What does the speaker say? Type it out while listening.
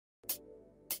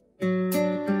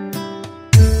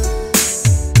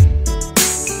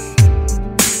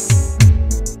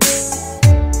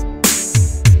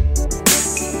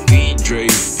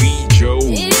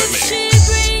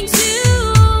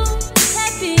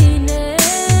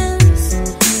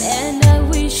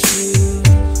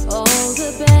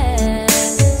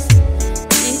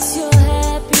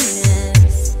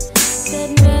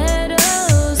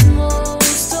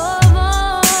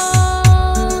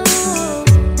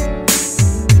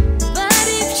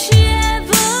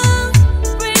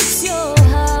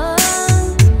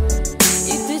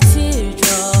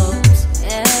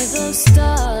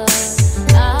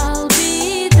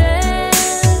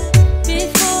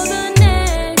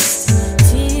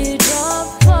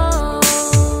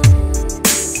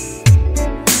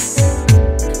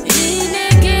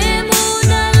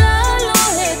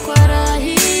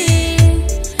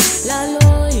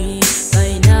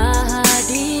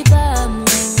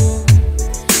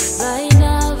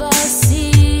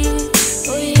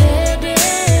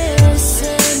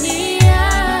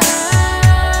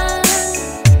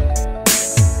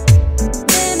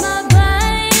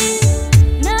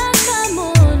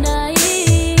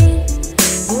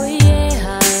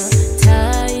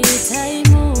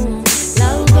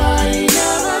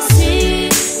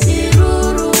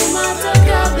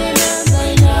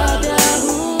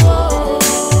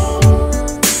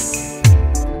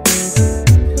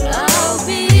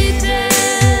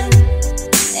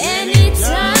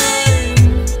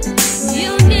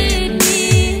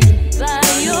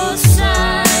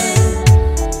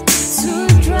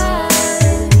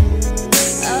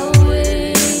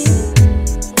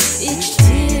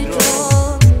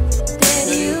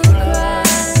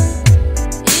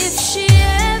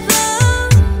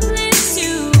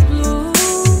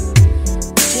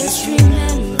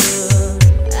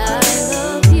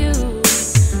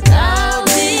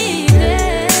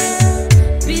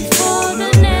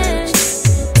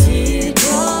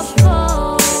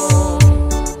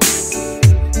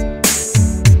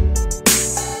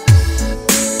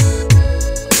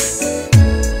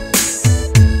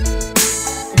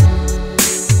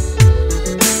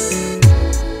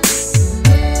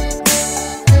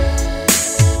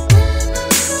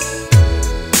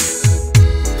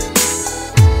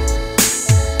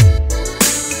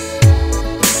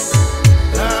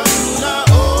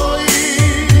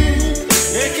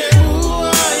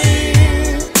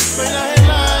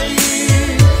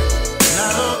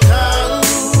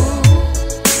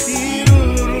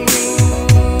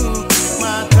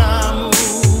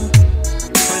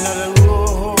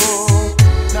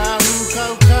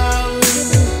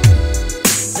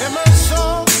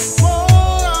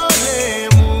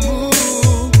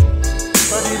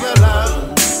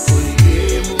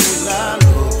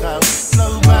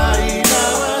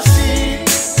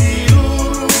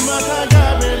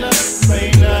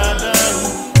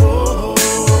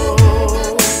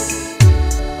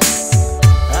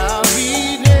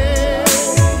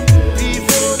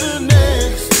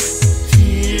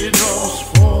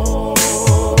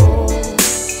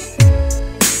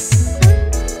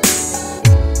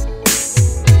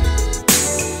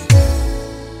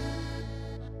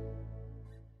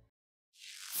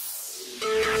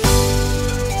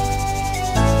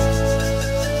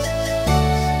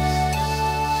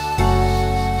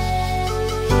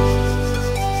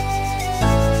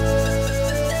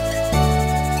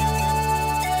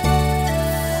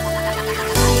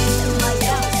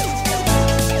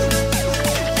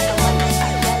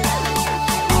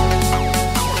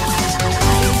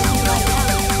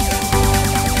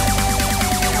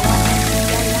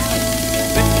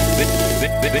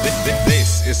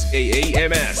is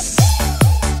AAMS.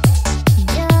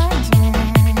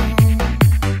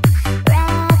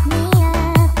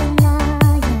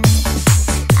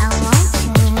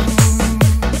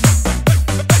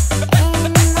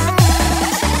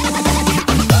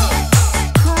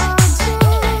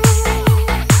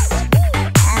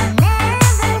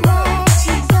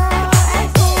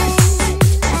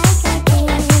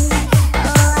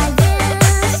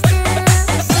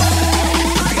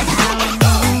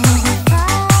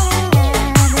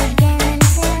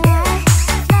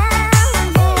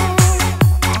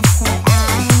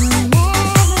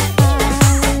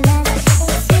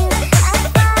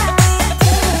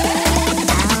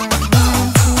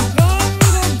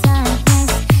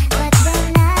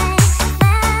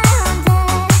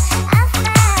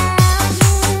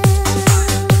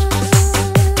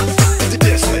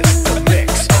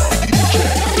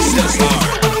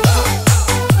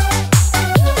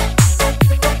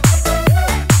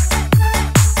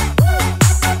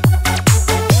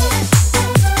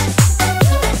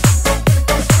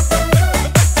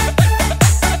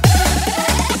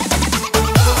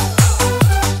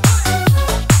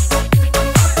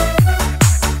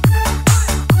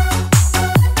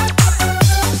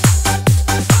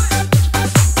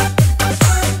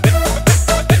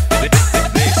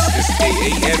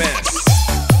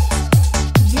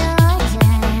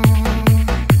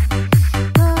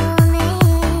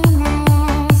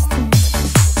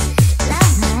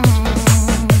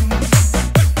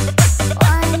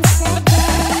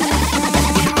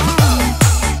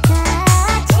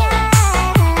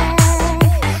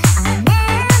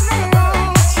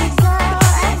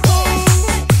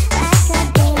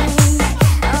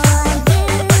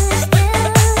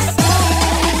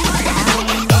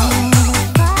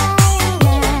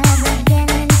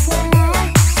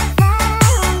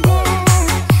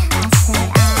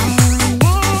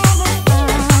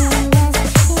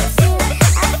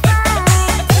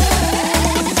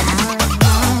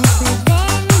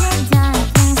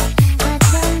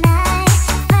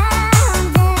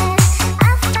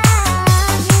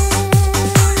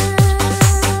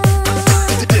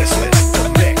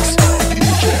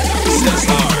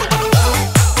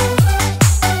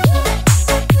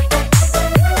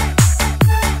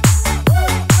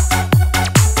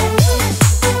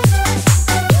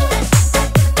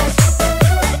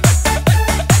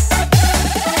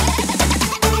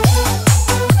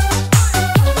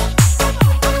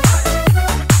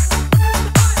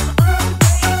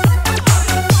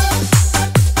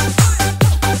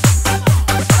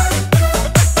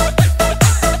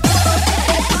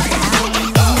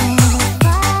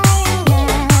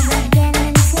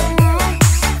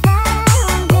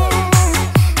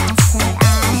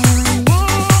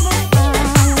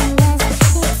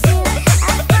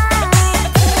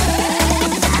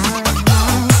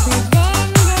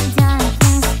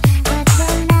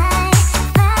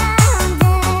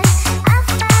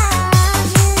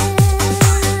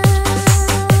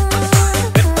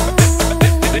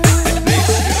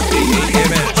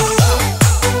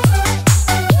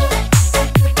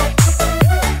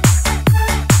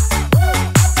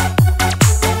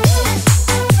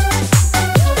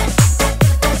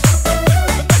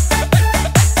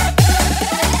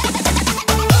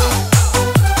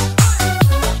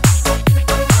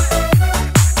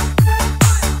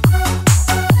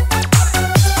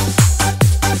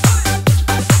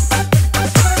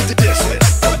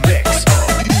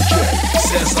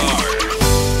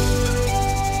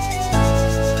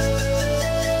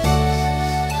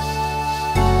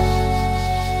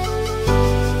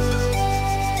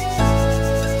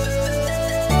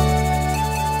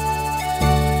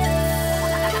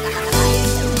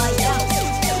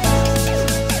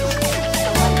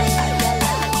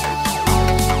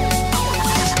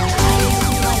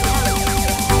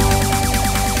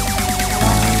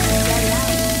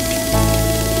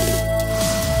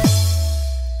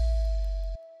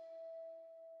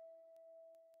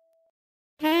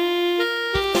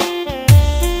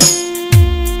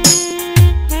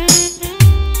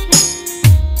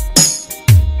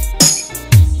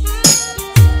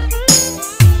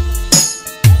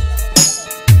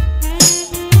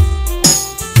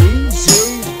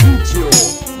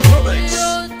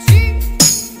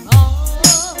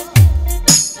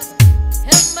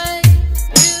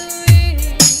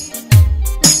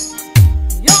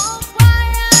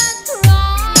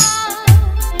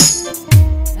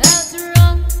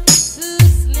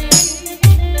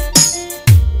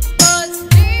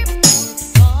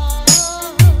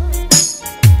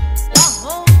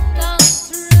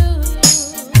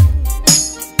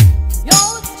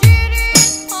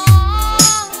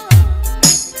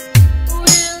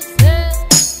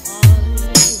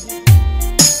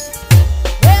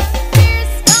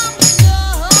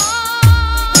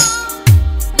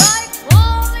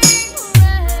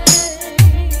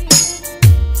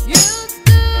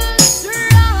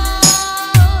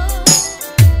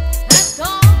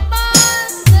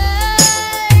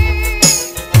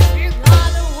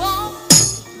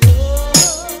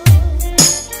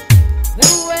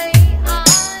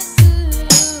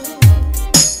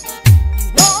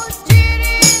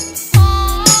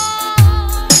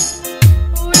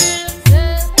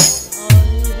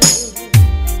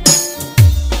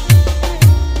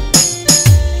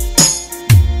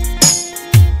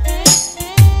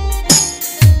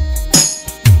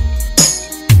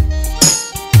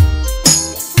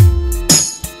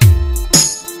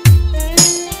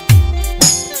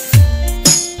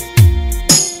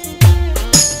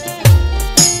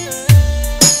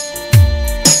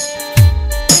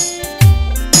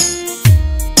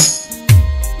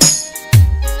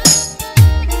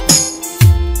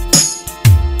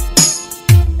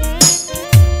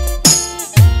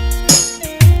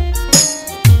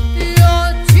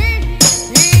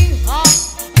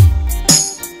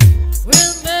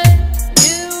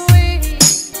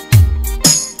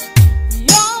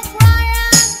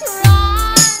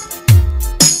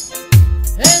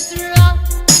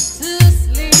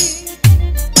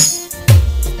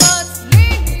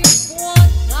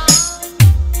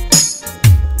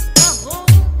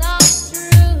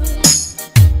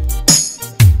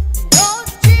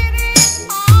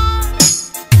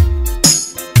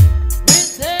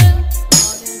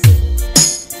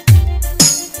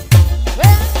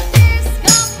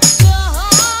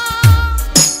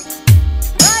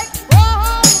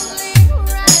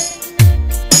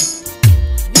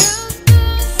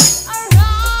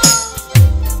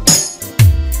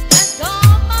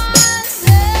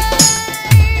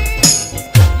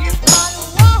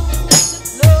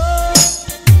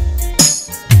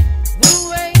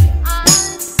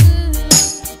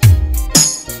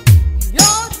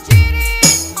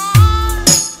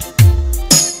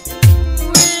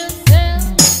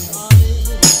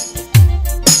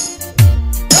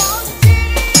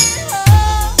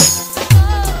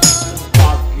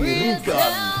 Income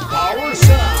Power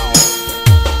Sound.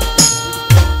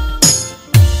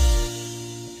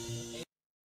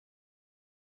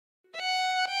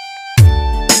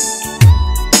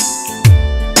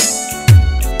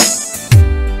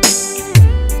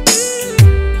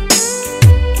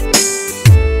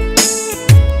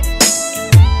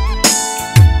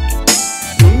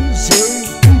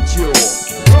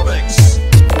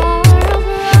 Far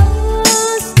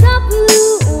across the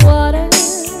blue waters,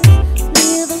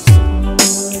 near the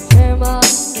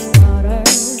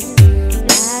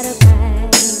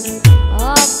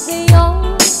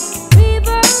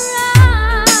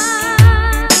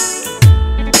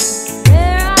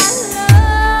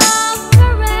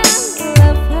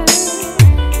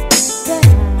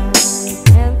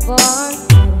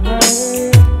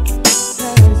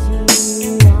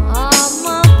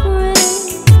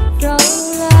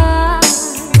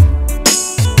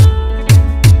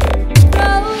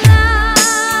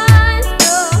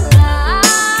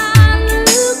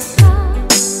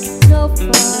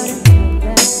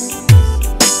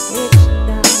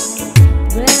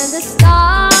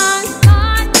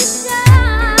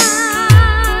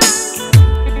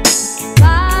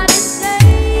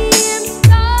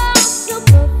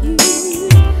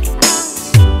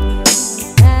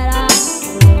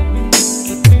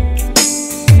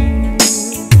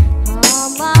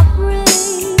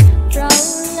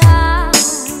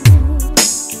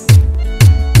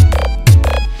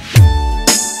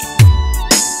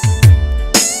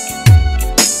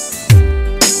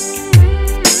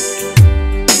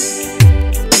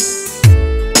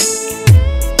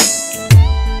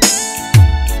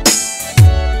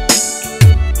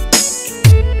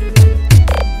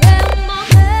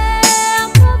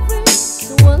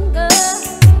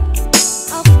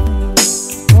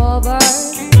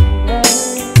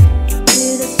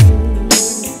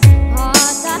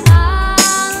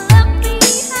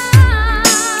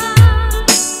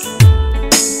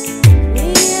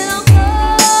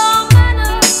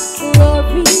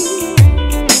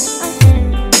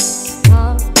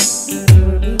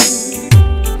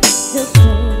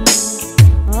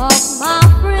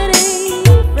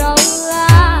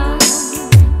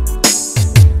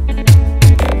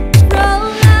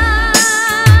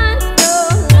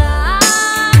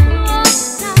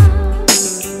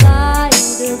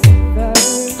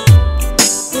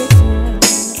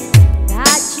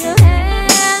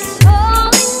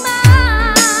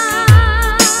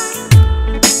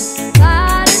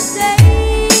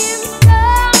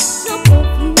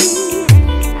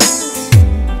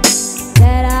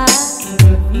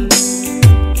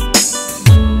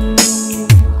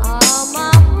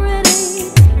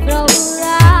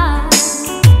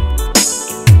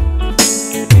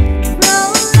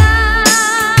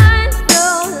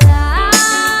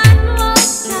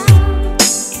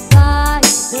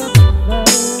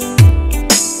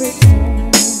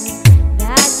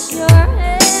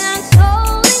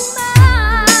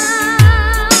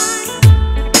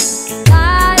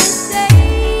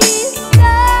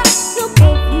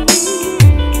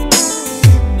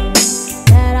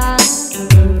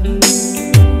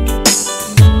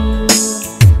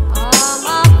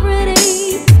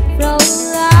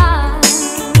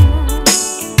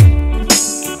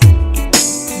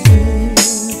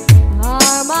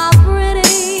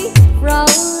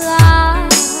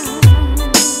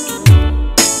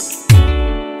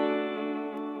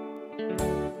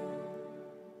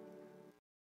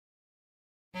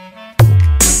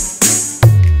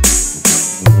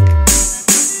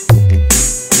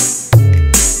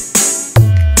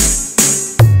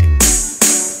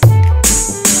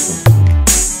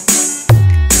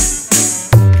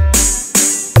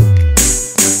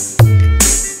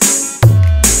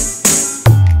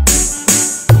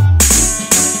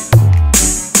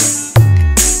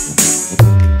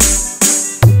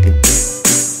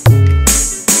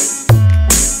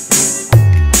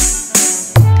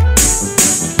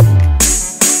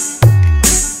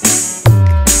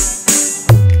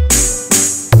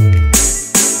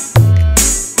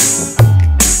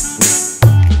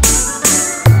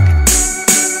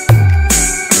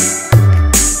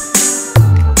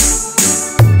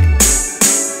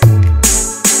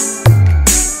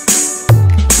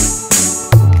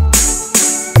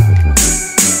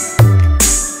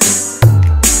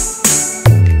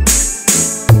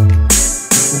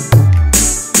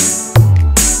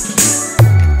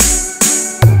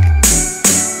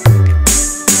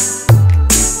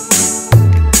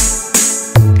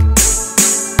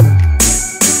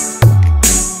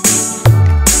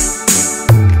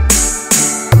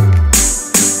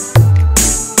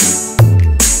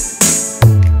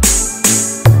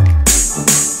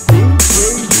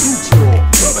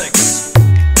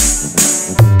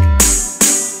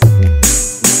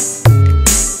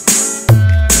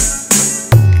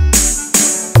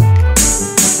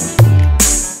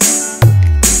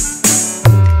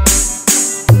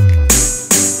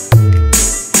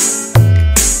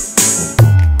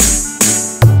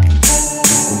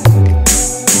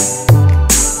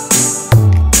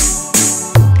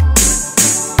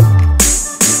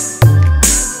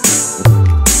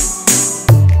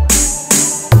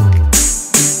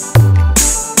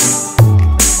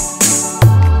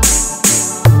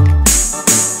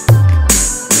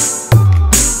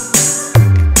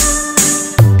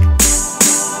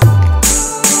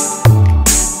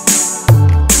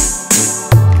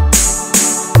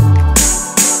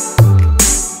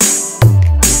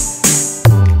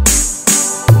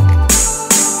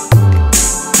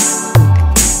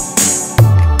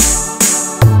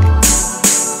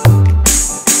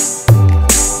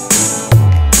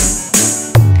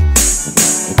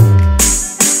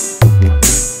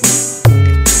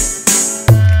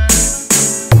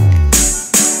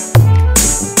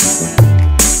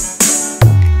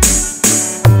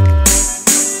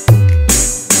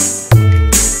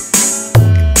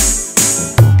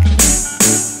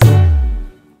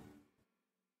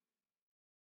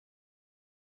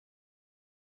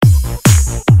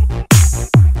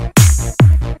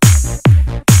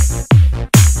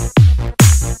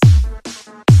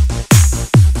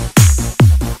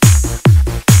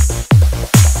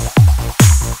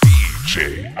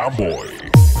Amboy.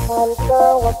 Mahal ka,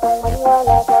 huwag kang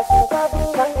maniwala sa sinasabi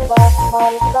ng iba.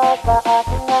 Mahal ka sa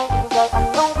akin ng ibigay ang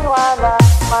iyong tiwala.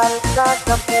 Mahal ka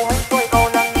sa buhay ko, ikaw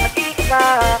lang nag-iisa.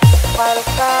 Mahal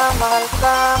ka, mahal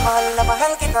ka, mahal na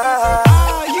mahal kita.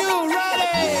 Are you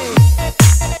ready?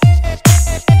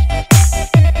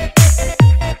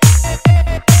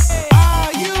 Are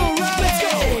you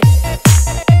ready?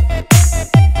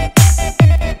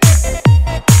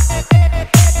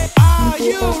 Are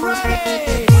you ready?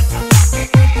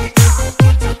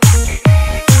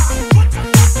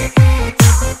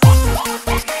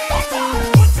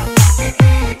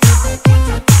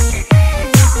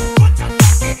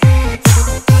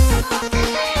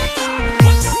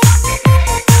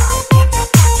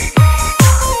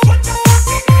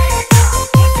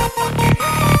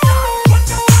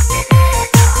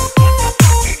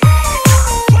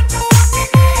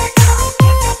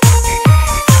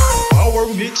 Power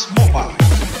Mix Mobile.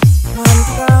 Mahal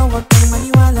ka, huwag kang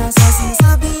maniwala sa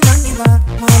sinasabi ng iba.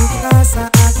 Mahal kita sa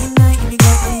akin na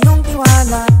ibigay ang iyong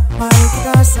tiwala. Mahal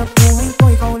kita sa buhay ko,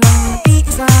 ikaw lang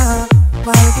nag-iisa.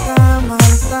 Mahal kita,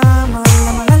 mahal kita, mahal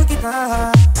na mahal kita.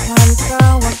 Mahal kita,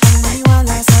 huwag kang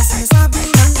maniwala sa sinasabi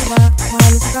ng iba.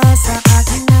 Mahal kita sa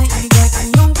akin na ibigay ang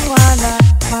iyong tiwala.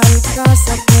 Mahal kita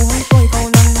sa buhay ko, ikaw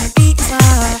lang nag-iisa.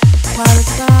 Mahal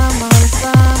kita, mahal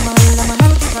kita, mahal na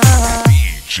mahal kita.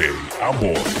 DJ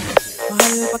Amboy.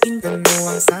 Mahal, pakinggan mo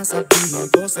ang sasabihin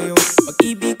ko sa'yo.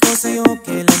 Pag-ibig ko sa'yo,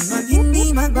 kailanman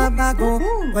hindi magbabago.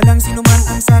 Walang sinuman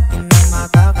ang sa'tin na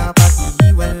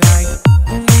makakapag-ihiwalay.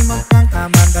 Kung may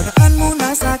magkangkaman, dadaan mo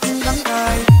na sa'king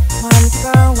bangkay. Mahal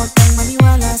kita, huwag kang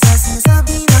maniwala sa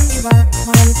sinasabi ng iba.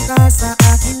 Mahal kita sa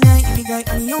akin na ibigay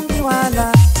ang iyong tiwala.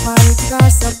 Mahal kita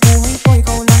sa buhay ko,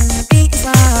 ikaw lang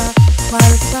nag-iisa.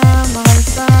 Mahal kita, mahal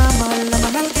kita, mahal na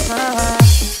mahal kita.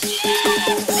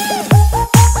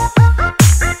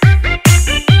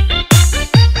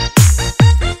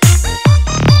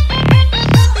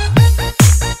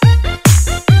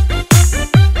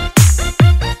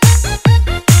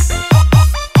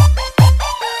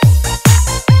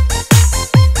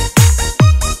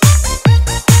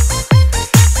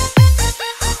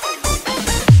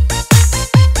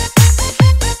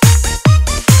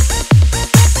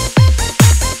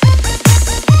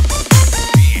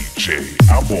 DJ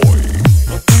Amboy.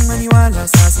 Huwag kang maniwala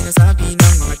sa sinasabi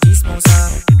ng mga chismosa.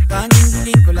 Tanging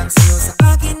hiling ko lang sa'yo, sa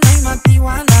akin ay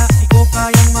magtiwala. Di ko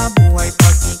kayang mabuhay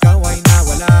pag ikaw ay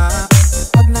nawala.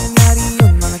 Pag nangyari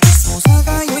yun, mga chismosa,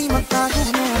 kayo'y magtago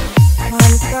na.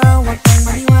 Mahal kita, huwag kang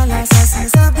maniwala sa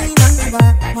sinasabi ng iba.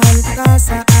 Mahal kita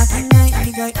sa akin ay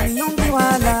ibigay ang iyong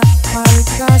tiwala. Mahal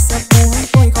kita sa buhay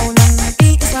ko, ikaw lang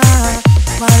nag-iisa.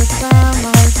 Mahal kita,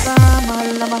 mahal kita, mahal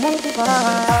na mahal kita.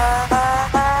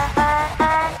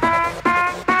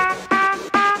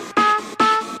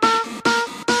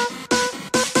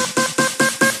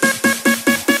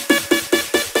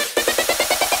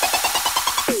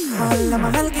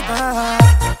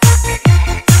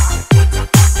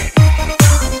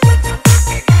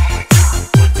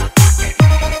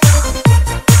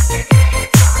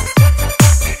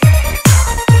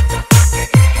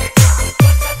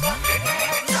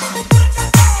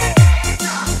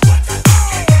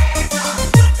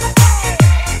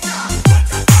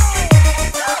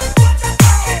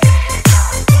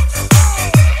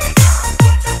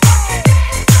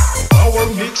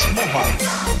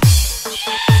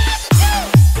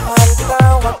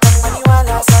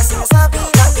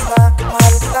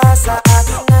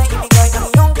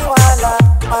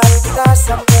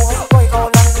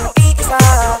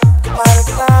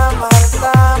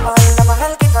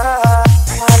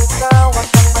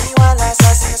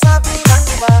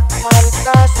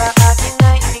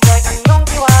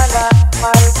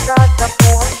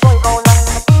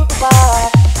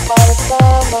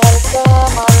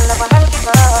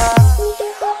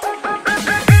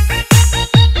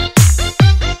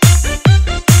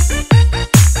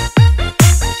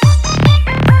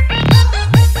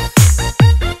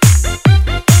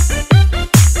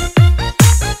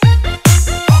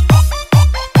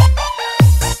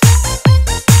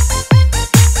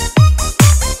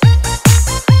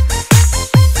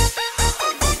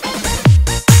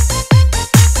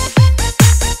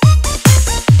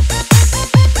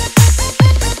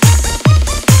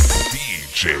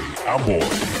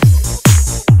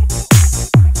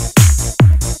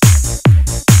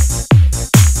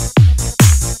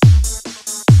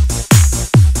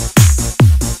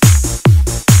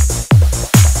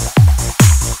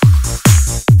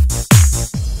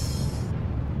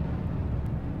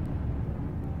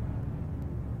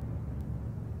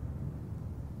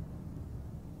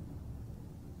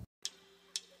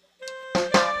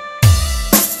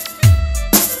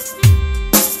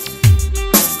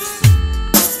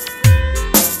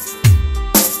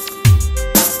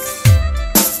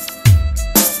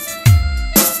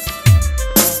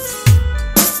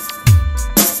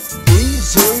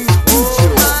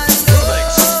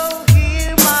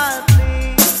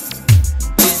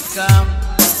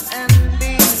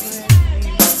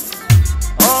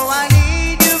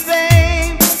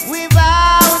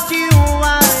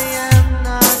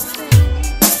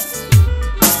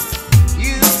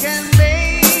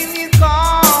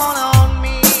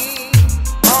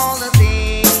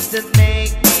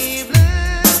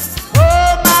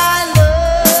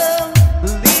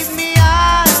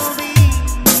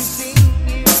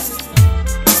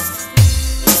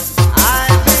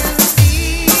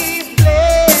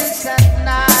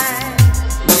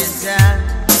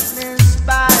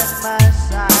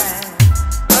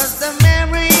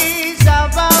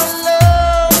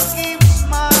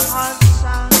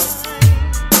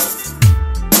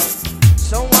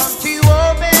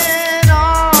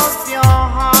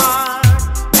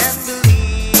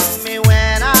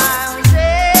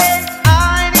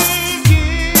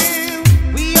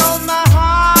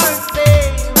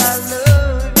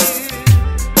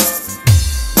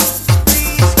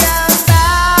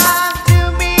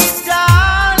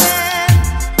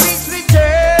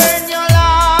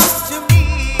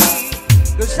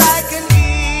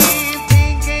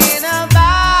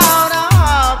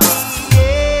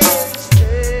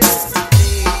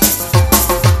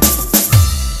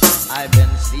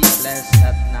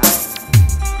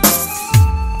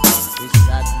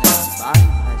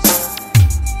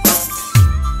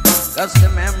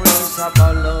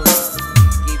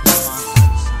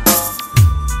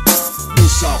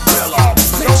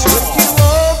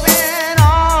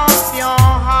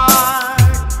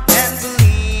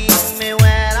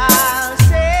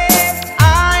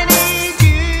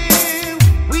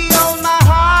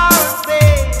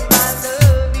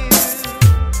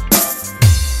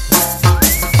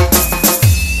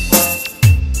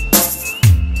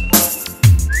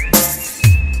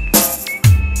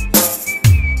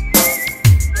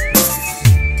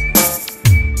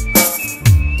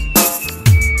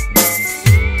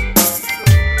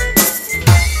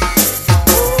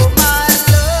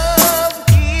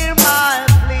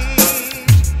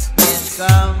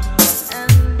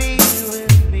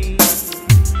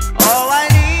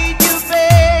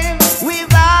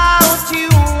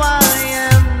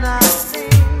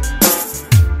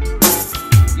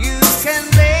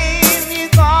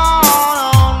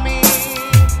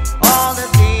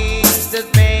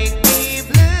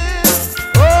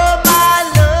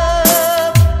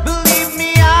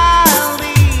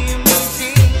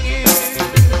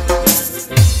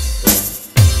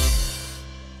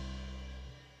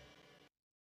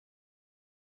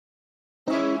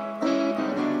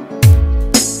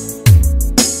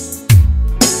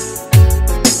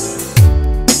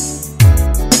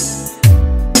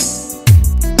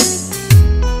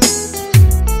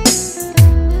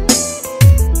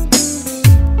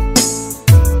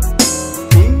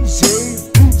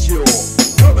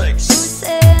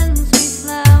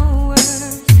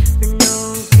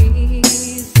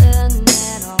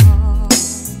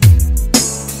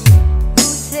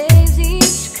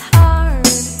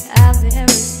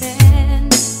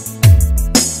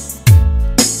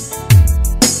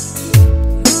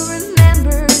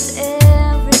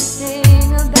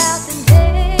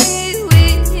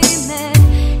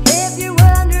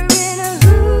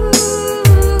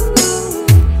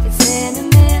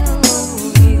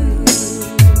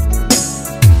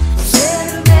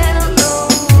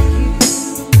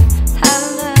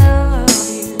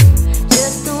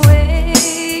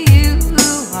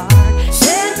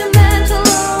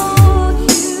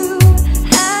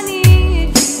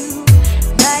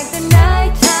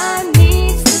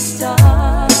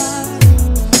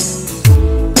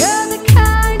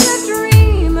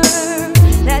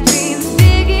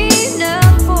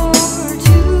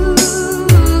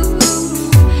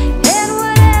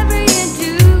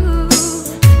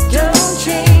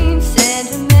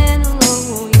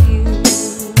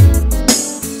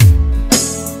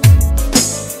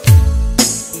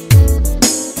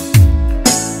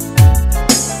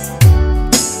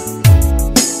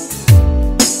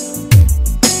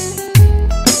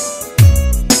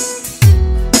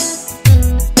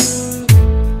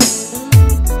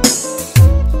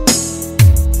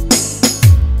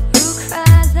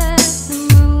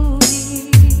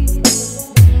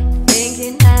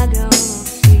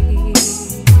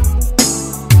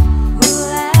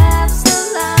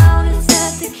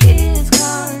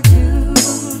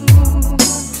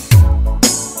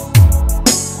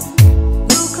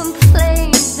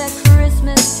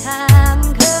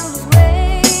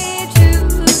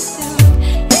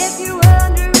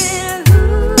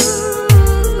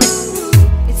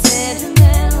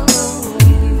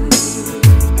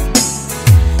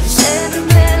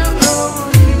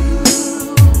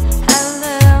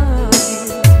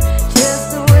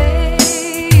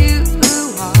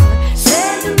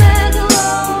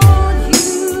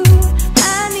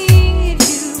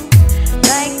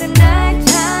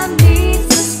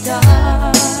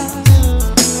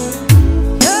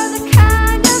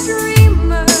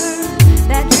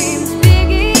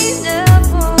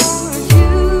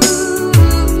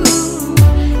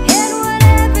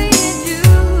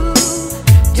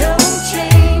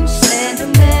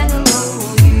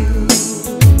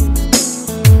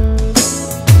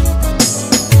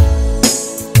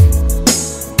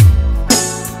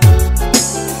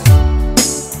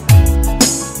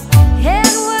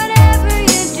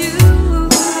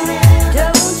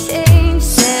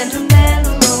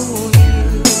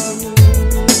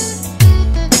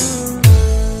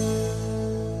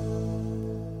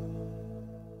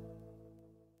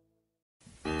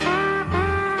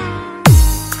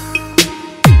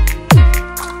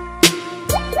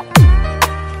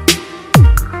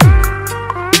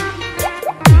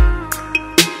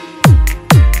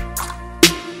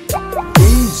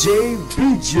 DJ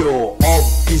Video of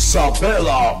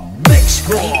Isabela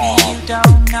Mexico. Maybe you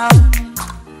don't know me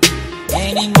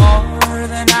any more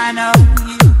than I know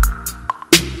you,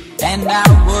 and I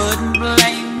wouldn't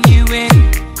blame you if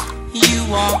you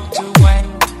walked away.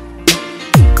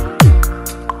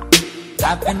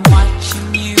 I've been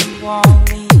watching you all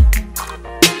evening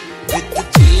with the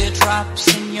teardrops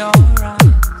in your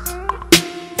eyes,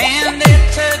 and it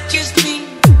touches me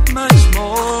much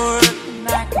more than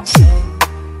I can say.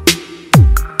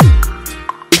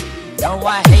 No,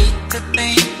 I hate to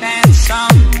think that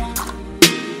someone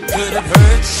could have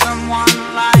hurt someone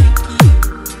like you,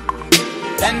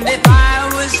 and if I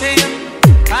was him,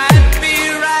 I'd be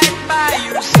right by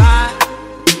your side.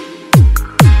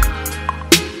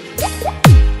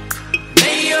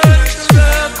 Lay your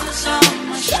troubles on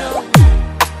my shoulder,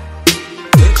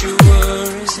 put your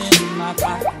worries in my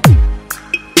pocket,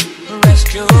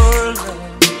 rest your love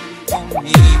on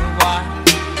me a while.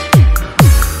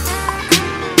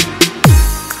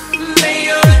 Lay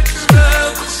your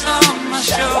troubles on my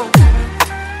shoulder,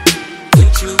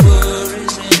 put your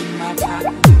worries in my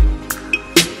pocket,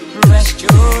 rest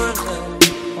your love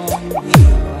on me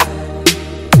a while.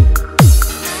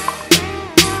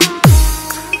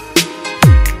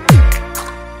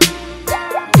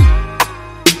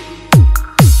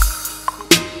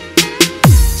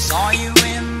 Saw you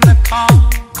in the car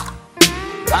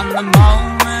from the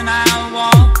moment I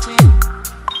walked in.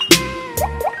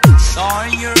 Saw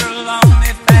your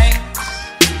lonely face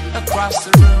across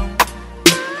the room.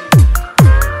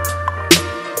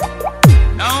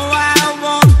 No, I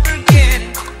won't forget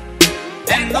it,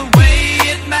 and the way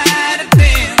it might have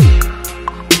been.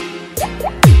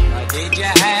 Why did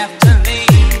you have to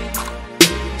leave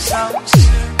so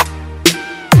soon?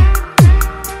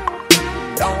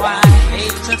 No, I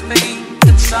hate to think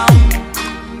that someone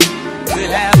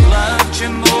could have loved you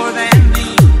more than me,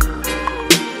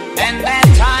 and at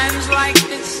times like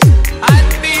this,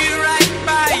 I'd be right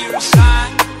by your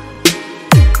side.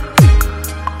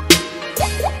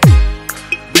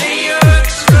 Lay your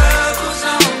troubles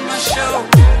on my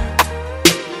shoulder,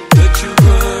 put your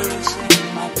worries in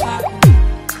my pocket,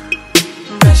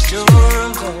 rest your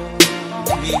love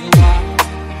on me a while.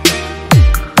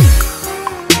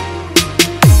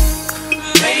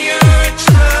 Lay your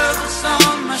troubles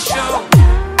on my shoulder,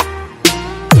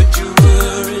 put your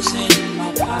worries in my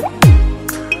pocket,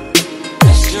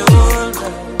 rest your love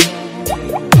on me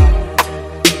a while.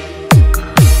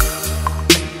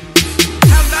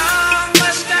 How long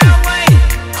must I wait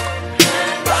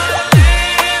for the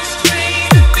last train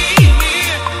to be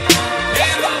here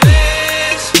and the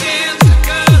last chance to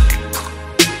go?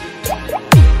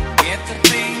 Get to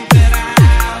think that I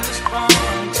was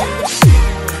born too soon.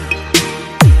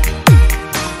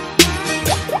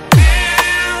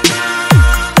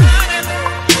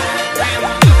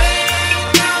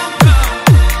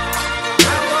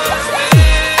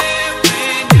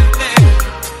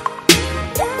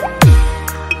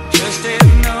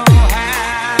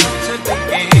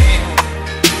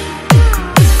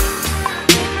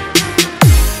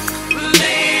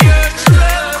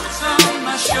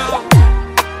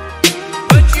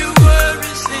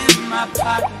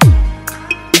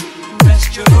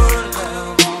 Rest your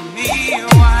love on me a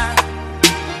while.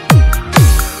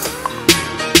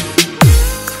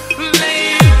 Lay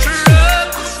your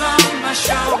troubles on my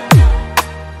shoulder,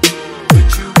 put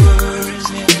your worries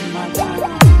in my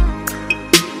pocket,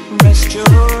 rest your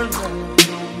love on me.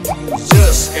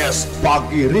 This is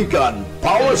Pagirigan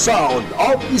Power Sound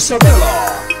of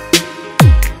Isabela.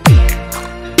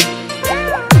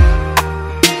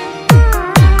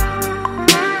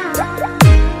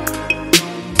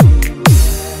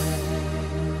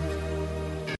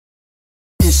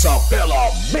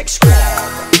 Isabela Mexico.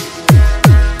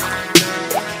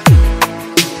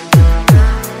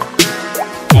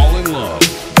 Fall in love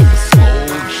with the Slow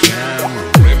Jam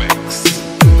Remix.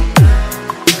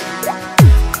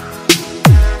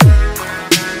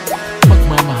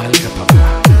 Magmamahal ka pa ba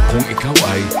kung ikaw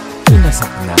ay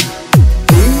tinasak na?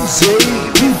 DJ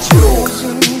Video.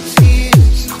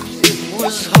 It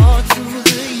was hard through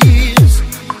the years.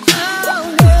 I'll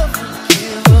never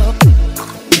give up.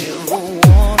 Never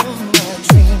one of my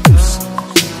dreams.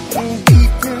 And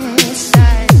deep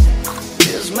inside,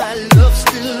 is my love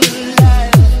still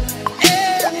alive?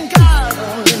 And God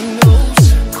only knows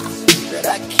that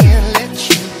I can't let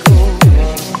you go.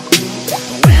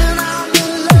 When I'm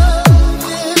in love,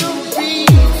 it'll be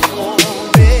for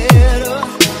better.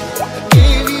 I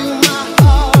gave you my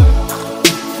heart.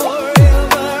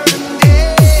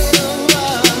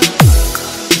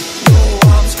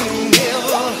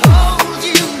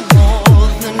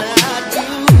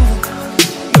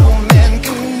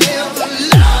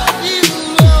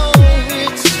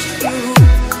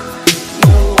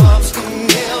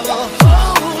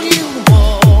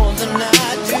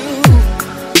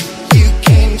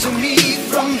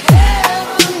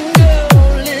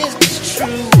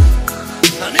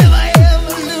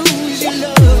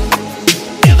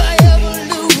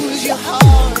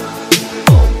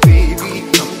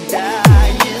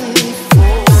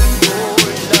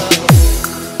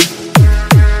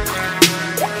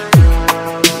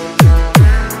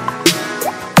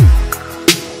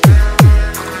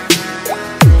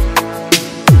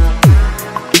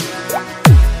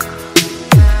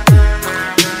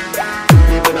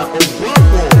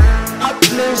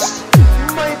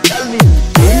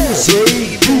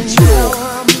 Now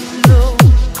I'm alone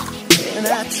and I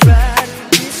try to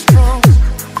be strong,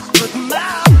 but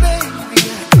my baby,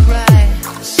 I cry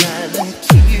silent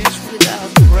tears without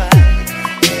pride,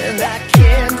 and I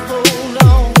can't hold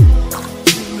on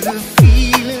to the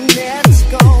feeling that's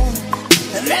gone.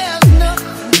 And there's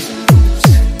nothing to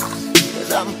lose,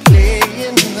 'cause I'm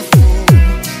playing the fool.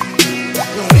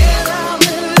 When I'm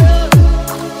in love,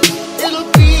 it'll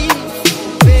be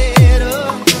better.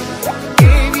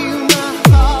 Gave you my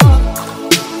heart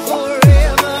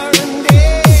forever and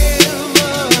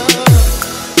ever.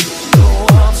 No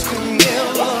arms can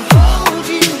ever hold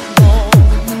you more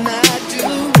than I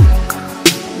do.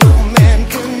 No man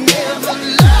can ever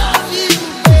love you,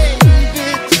 baby,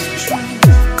 it's true.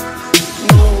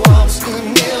 No arms can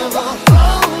ever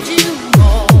hold you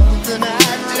more than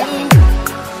I do.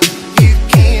 You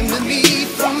came to me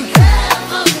from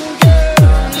heaven,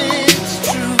 girl, it's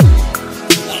true.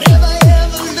 But if I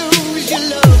ever lose your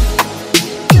love,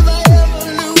 if I ever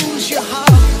lose your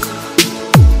heart,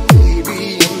 baby,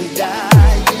 I'm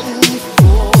dying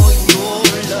for your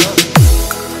love.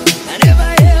 And if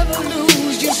I ever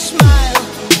lose your smile,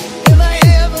 if I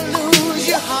ever lose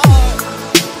your heart,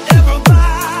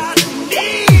 everybody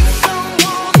needs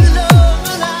someone to love,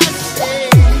 and I say,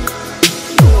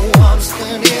 no arms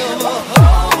can ever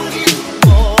hold you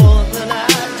more than I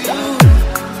do.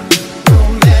 No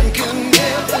man can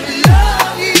ever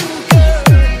love you, girl,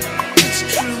 it's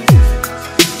true.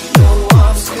 No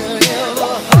arms can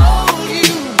ever hold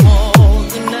you more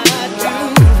than I do.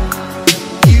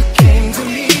 You came to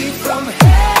me from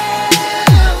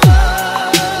heaven,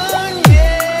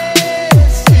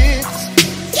 yes, it's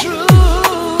true.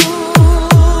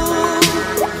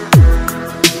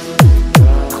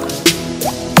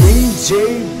 DJ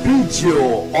Video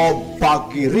of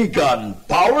Pagirigan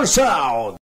Power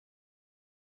Sound.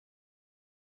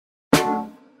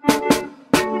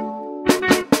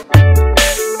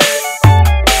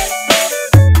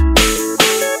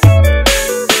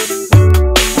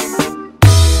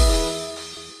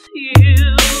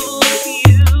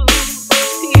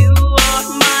 You are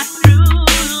my true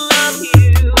love.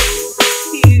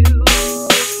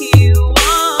 You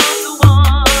are the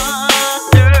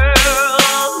wonder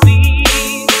of me.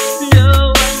 No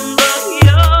one but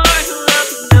your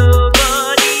love,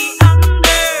 nobody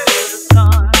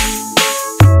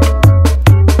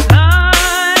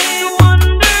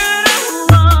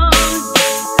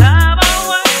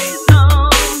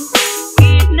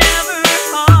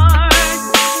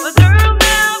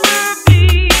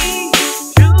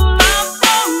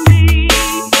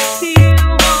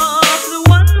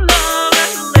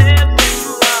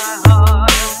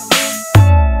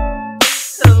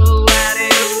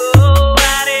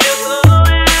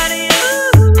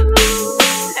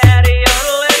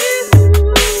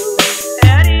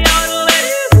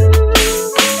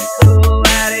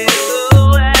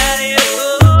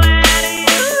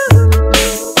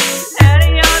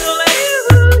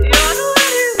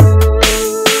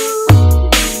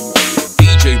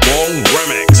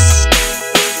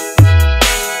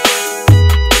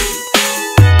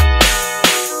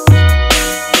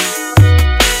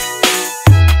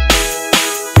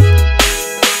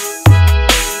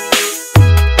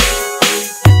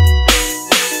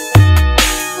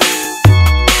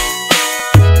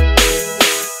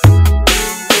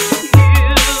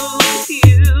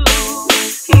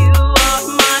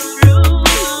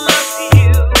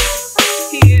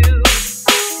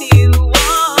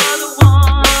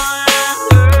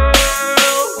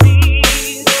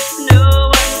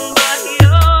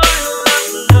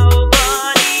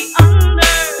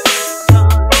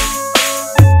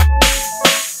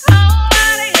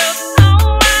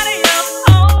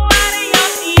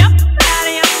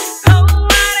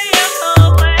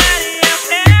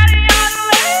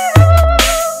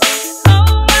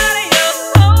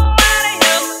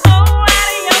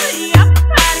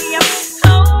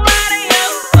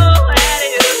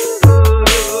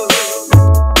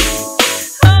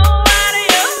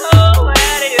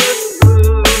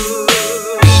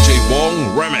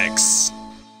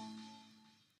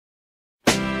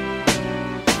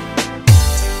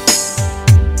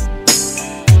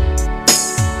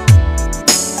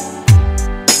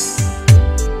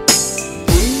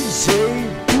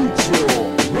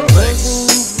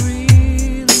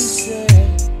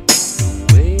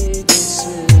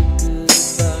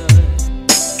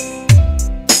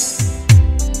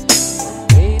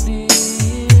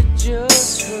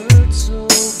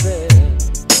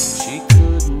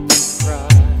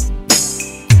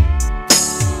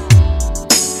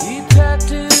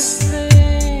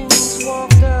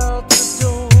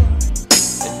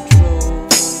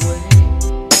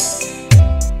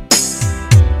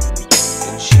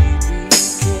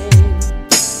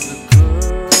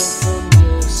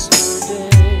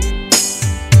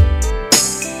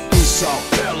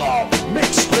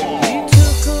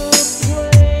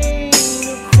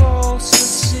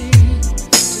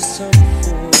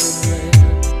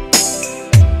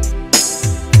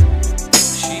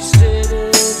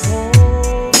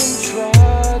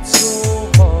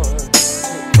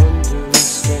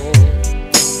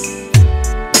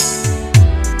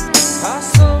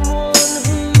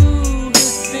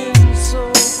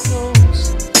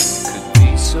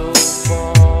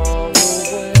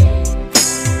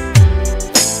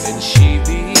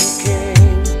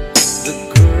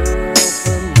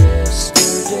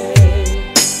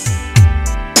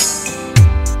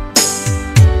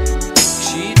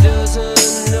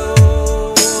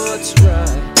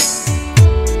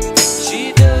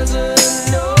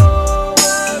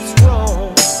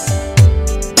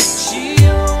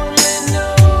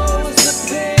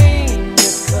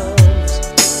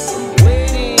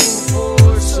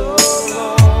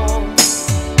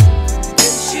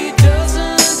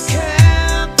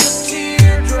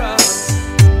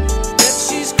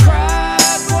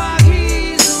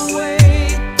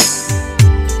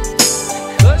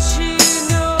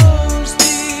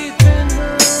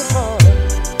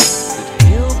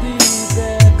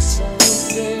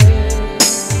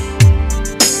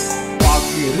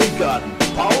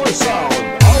Pagirigan, Power Sound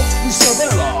of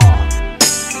Isabela.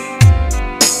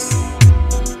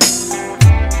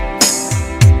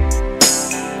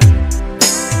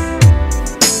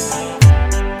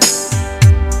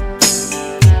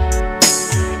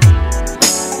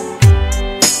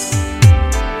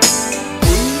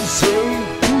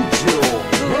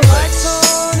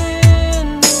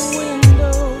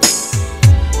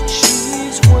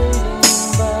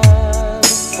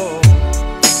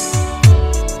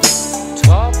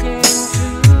 Talking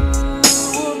to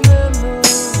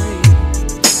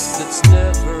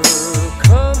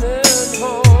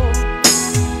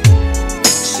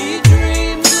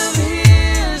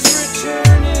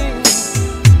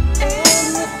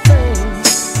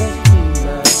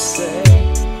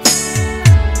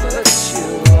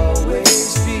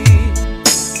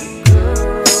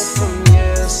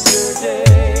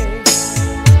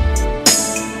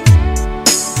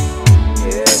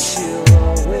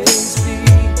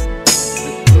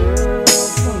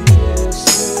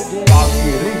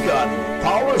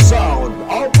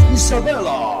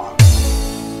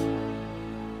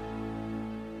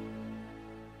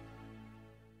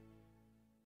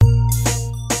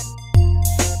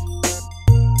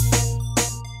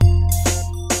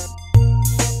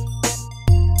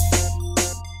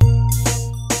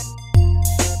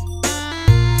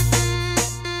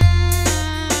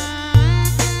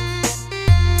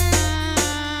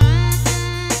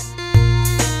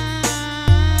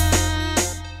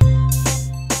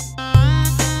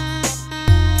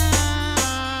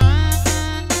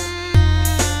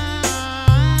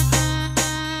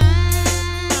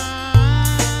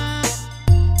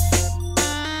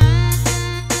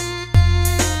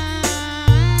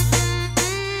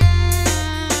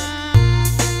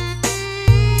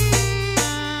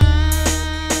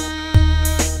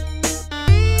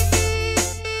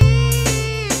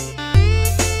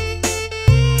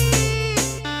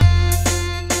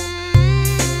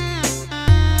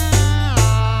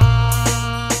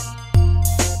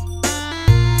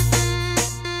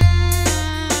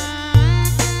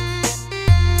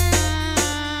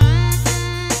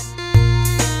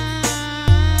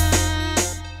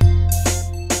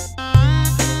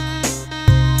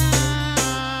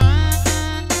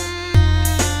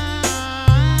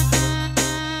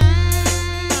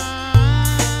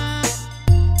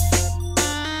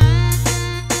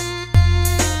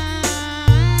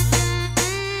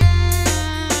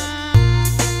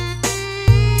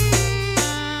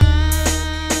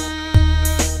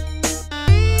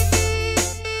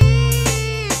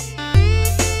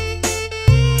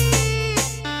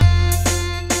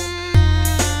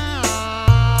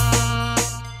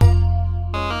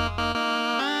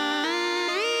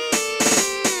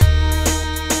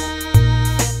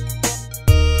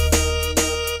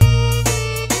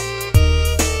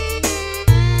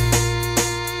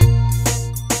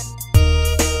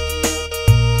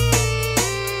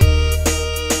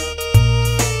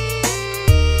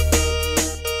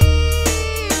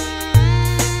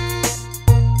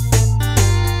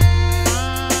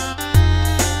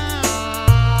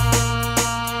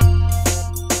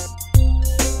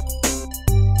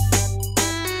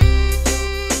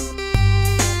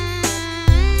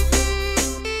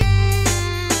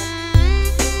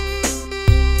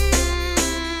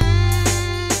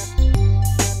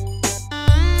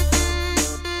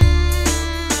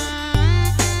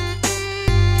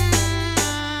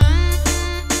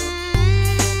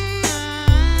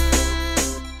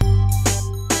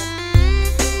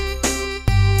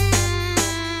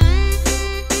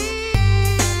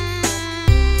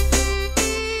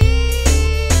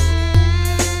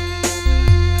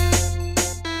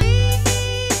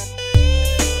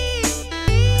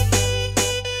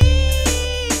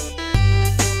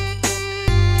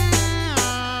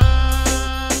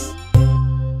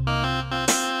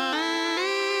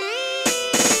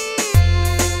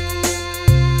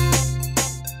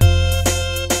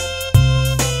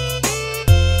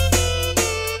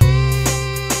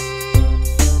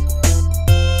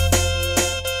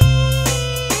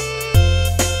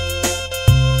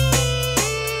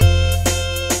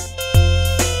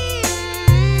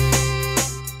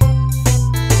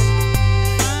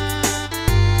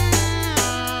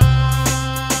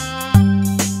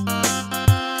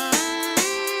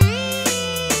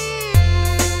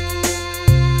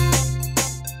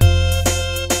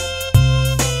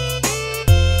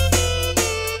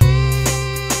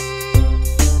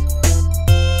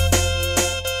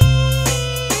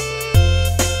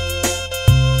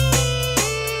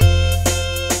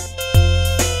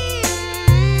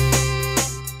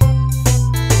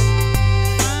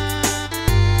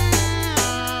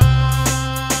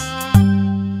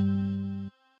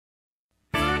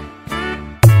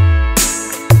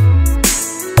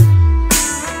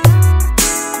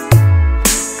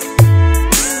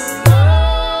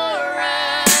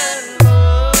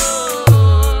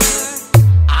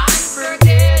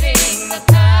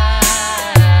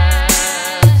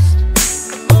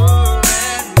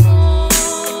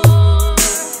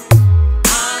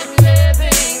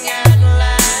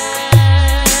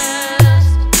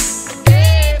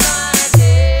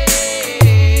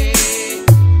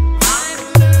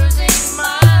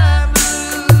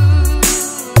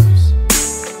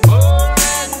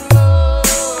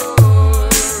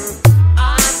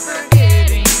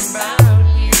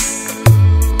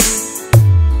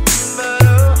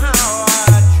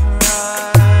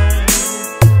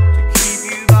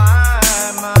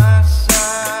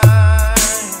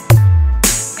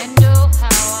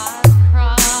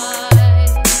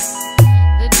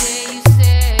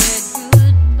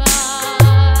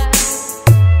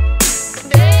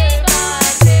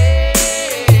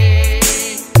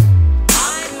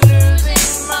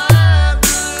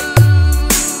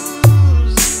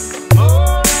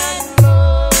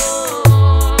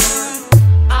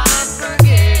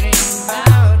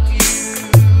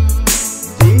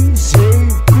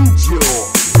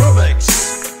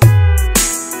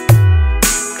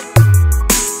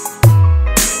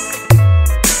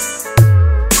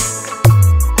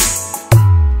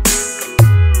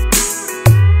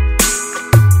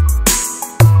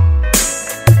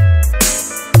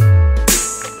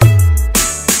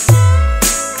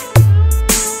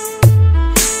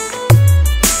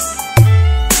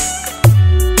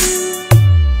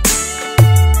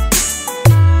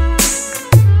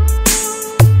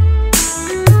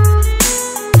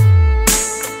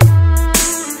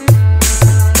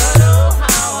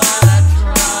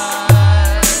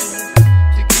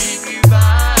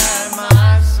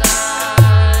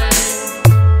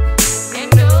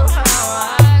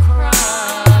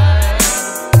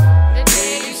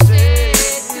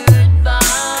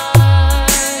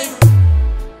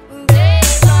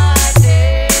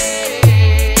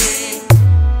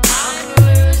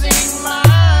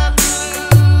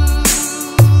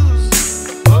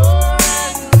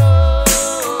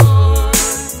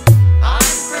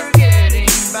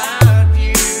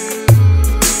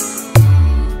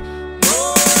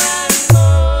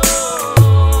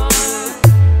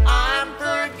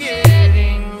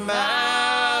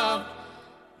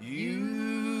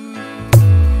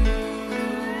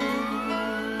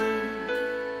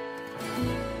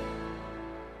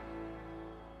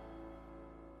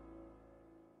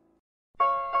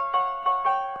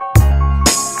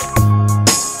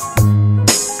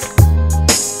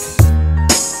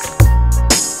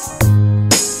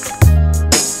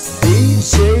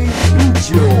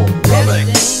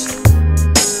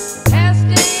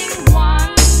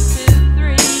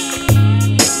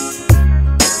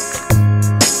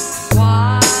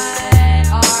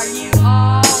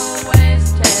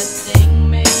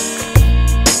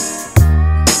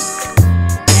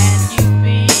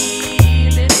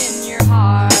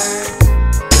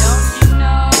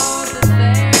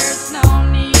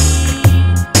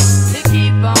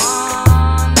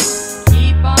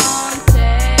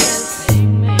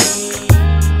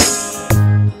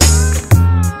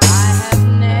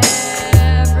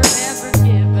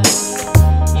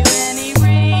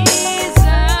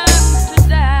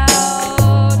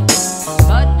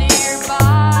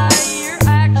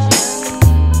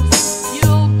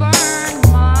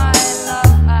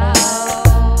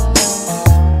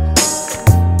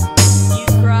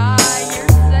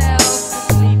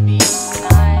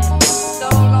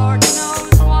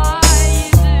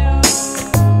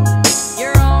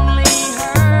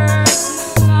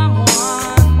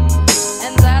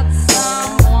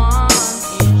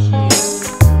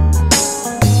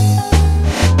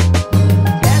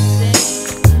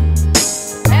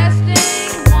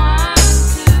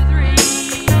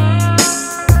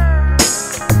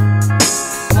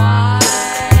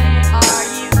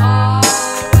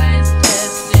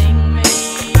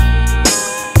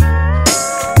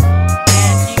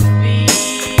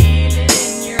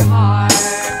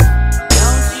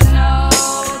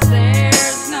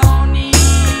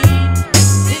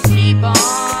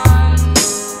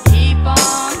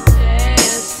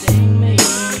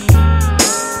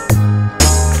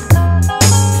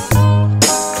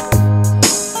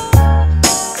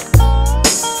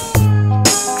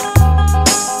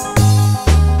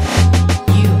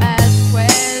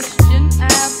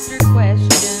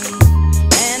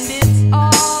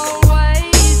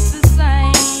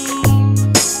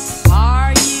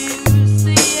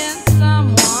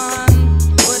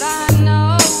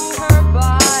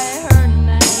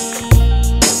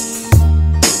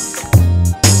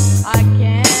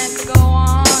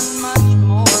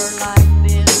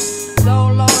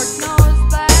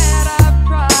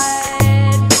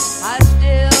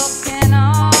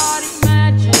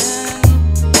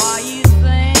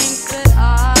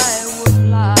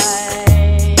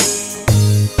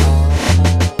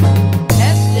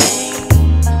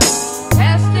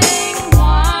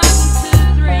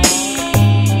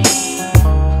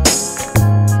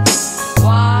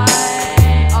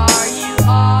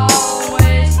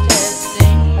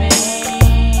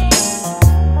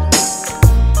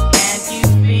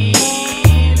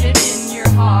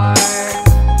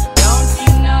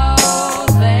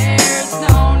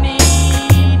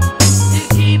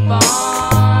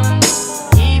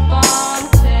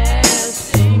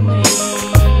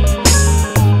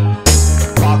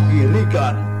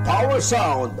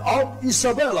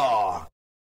Isabela.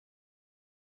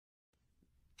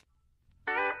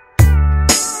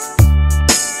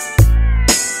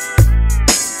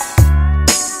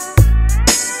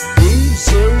 DJ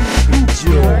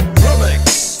Video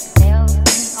Remix. Tell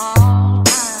me all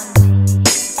I need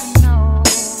to know.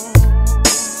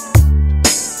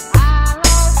 I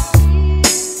lost you,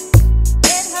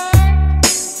 it hurt to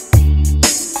see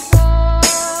you go.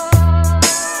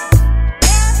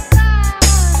 Yes, I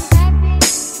was happy,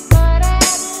 but at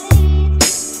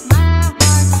least my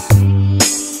heart's free.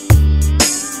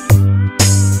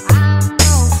 I'm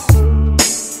no fool,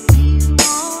 you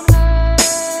won't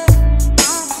hurt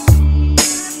my me.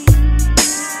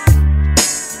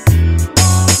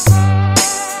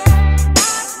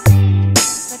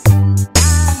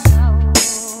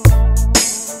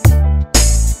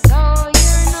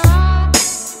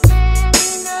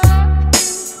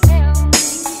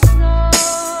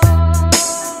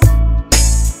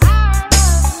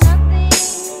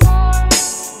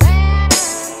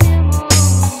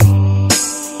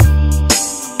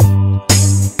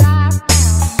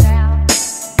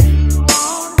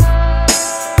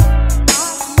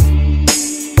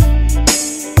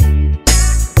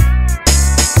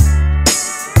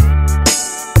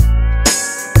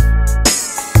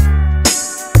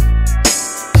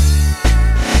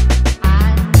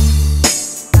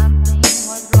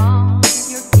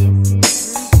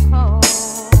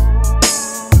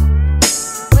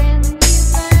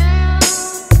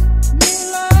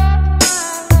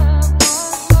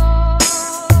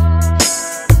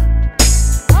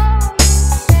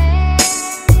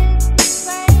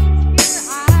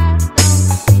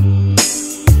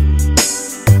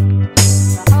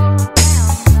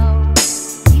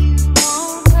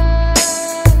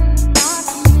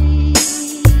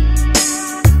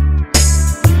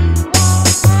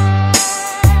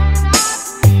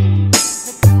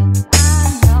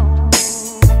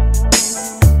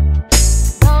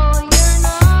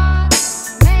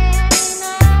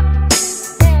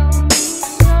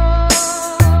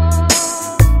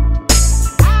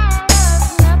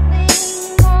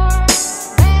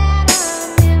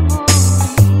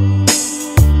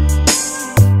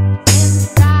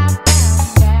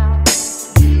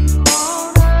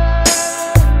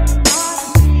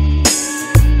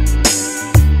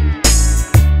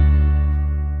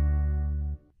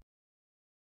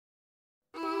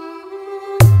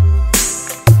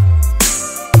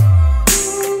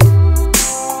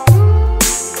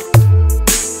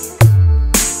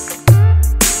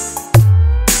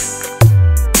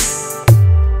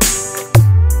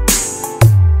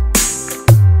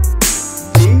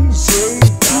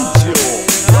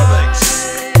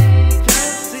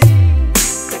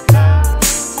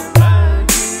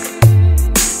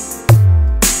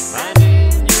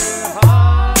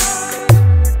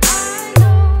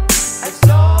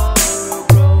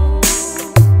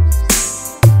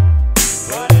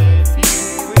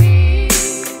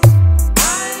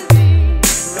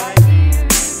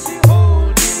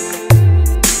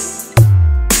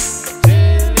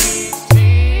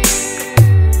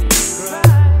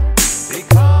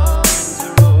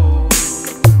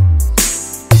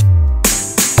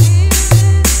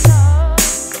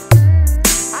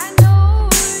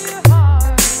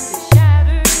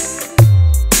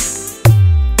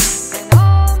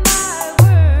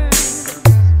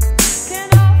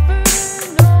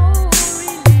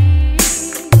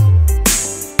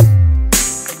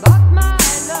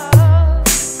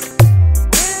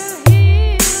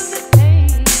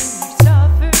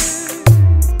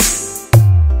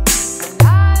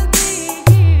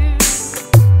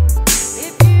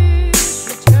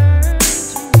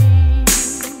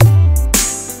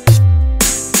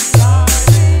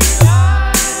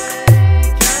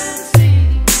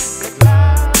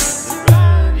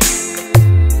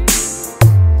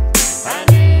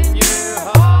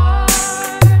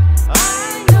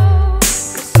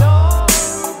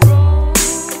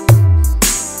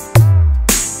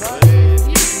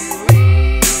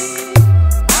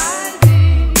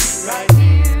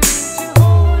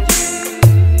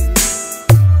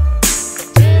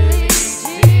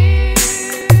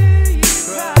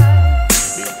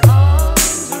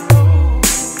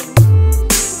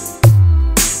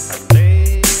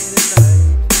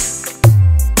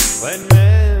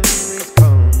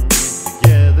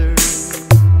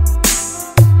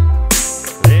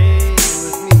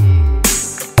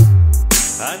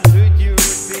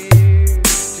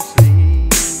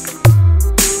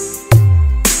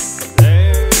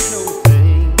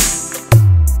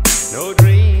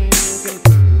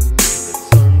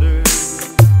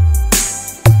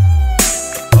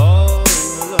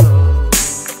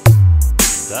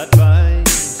 that bind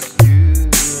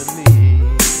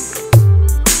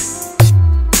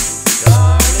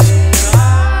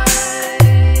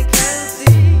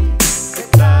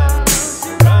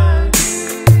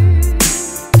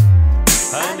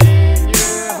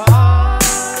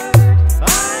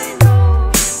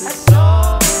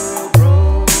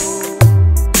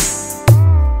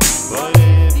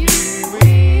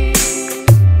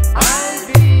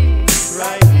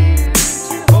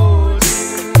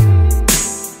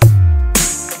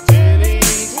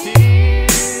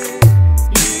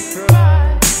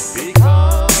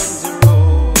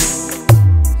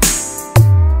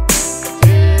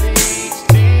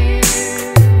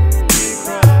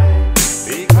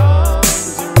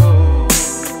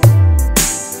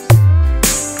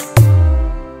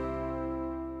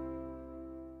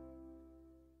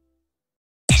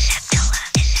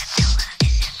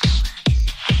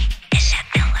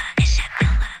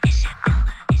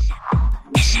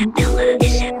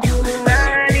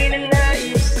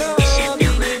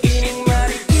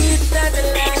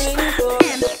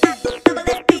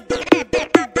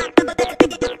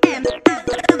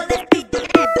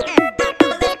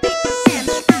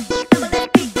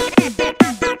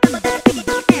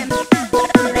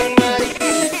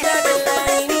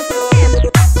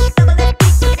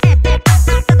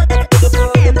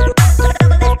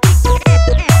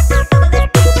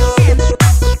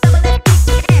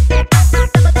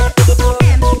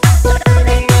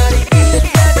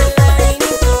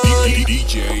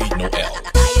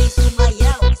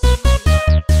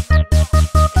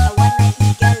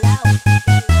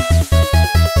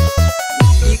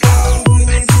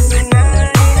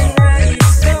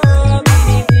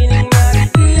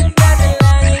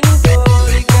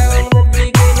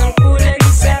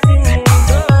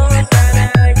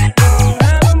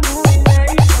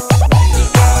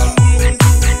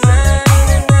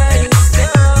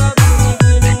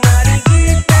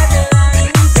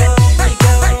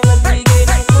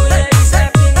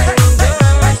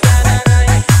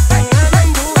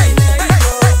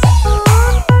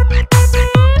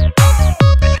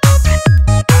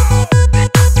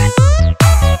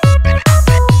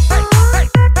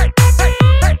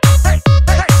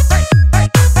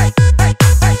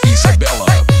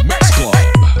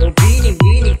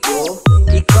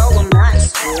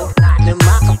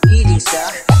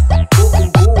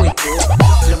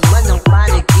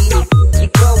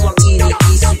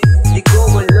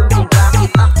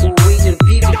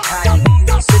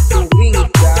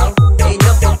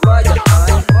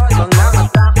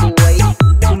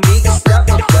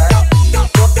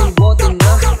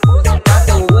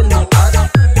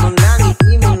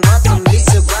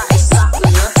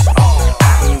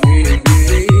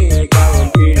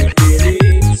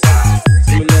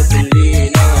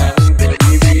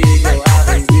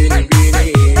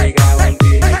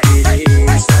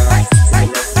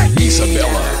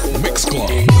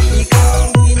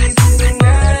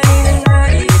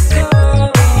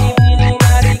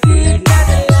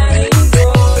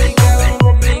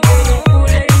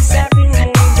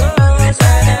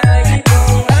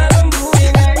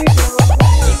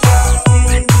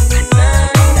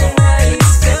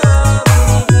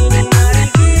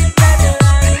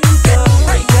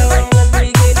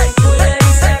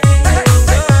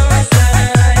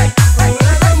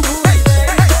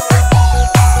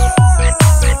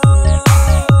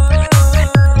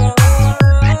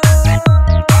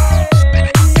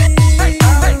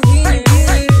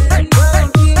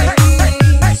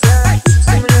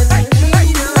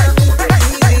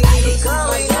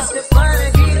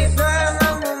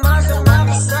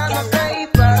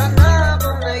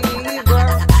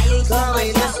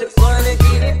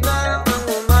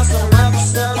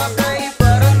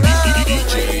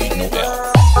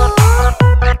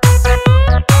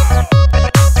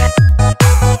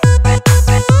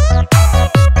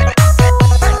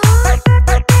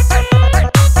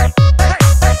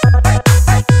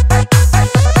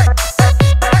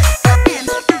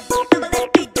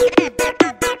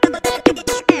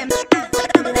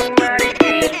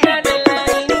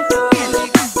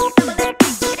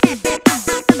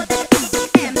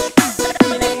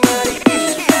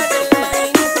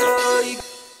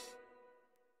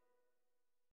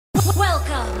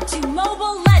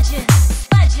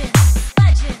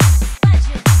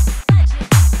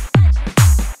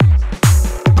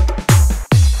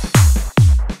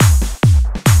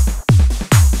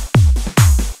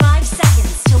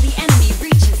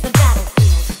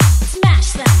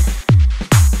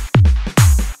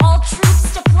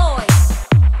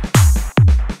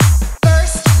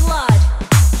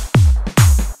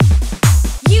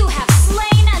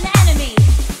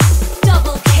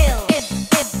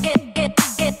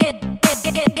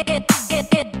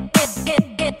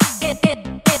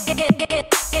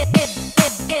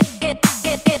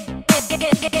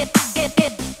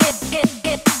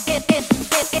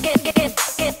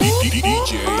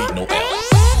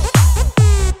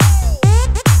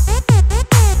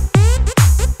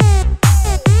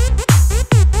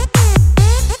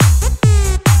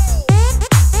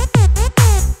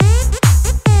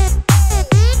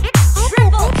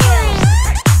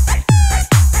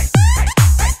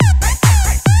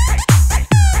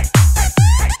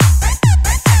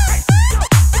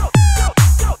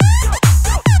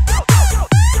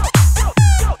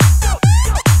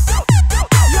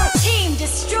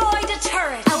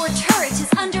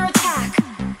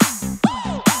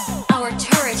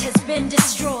been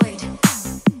destroyed.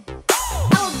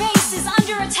 Our base is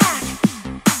under attack.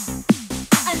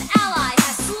 An ally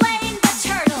has slain the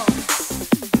turtle.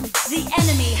 The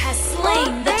enemy has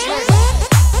slain the turtle.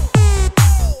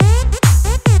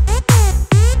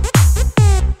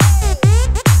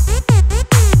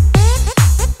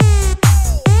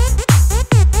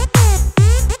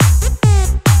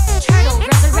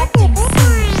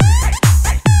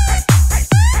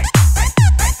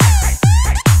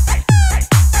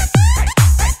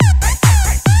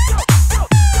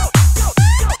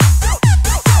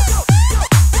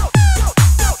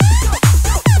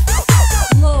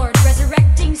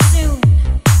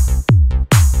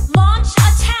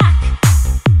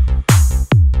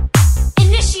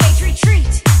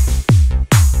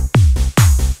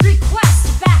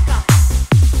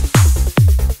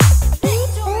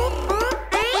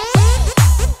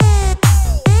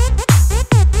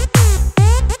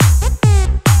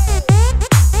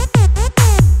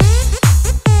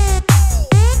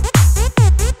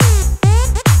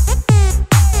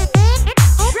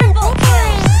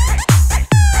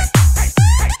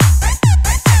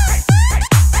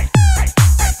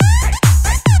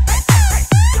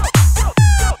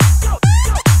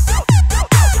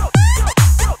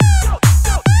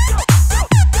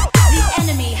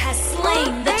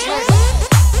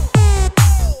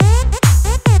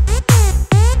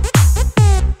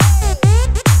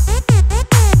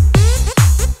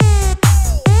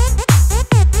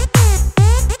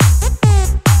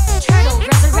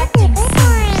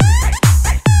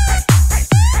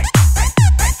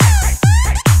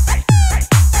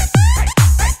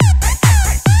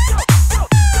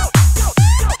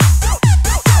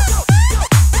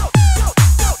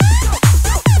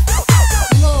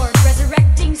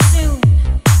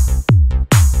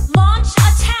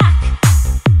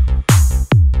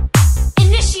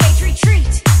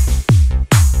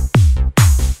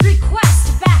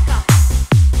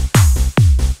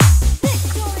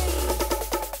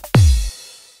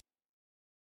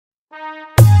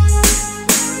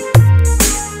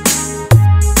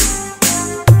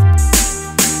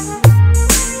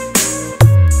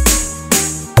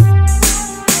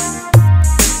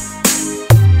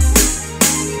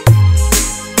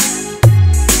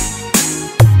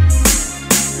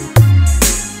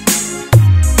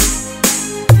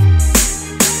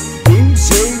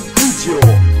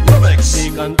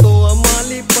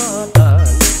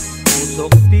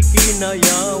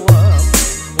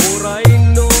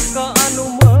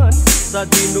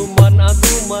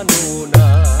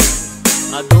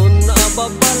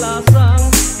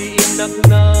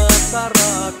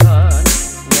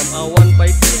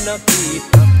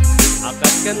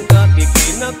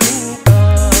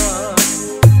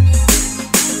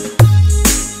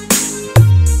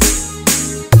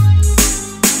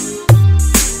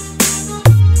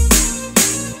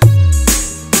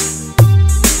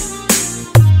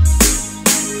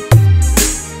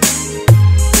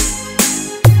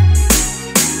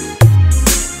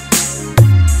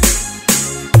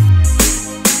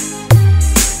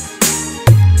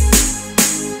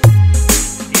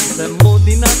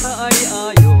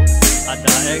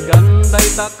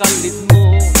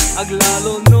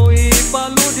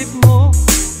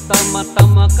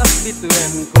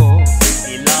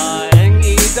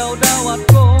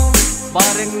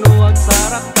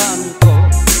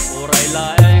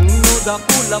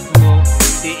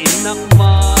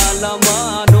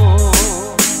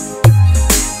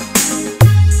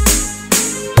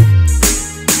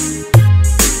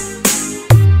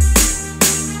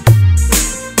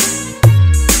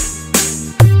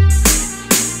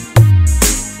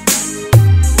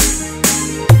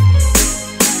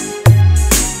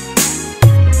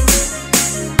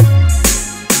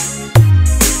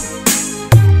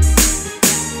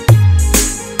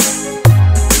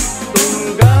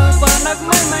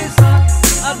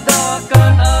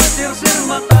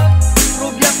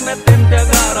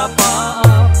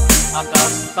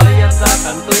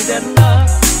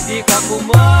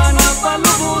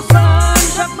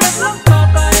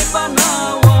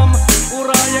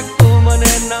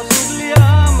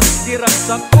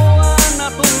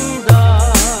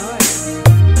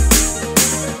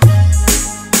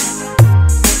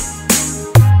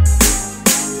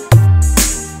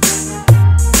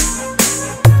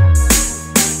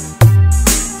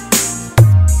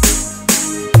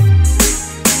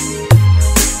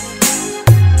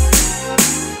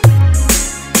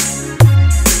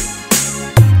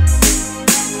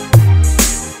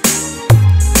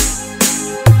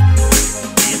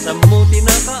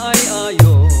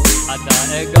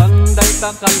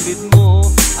 kakambit mo,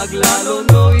 aglalo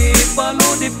no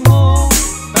ipaludip mo,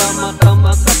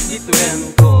 tama-tama kas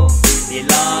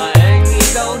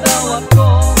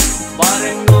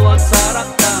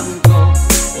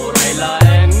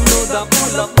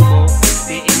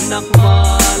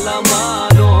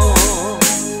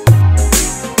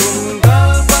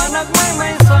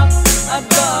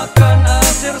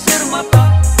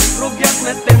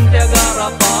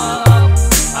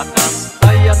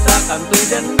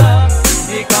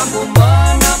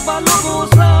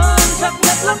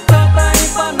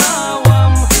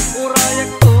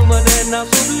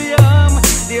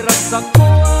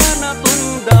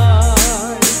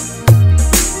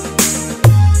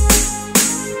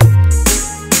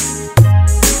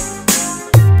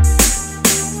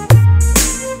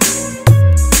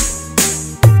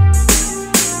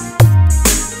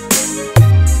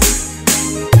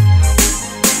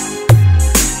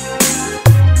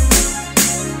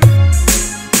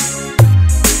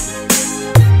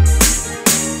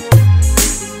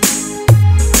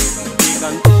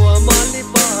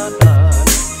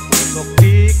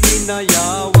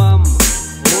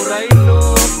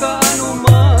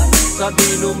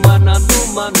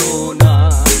manunan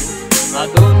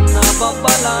adon na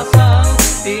babalasang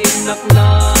tinak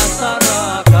na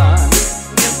sarakan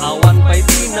ngem awan pa'y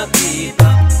di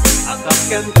nakita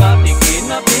akapken ka di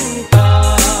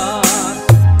kinapintas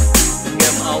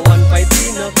ngem awan pa'y di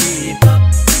nakita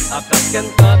akapken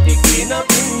ka di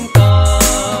kinapintas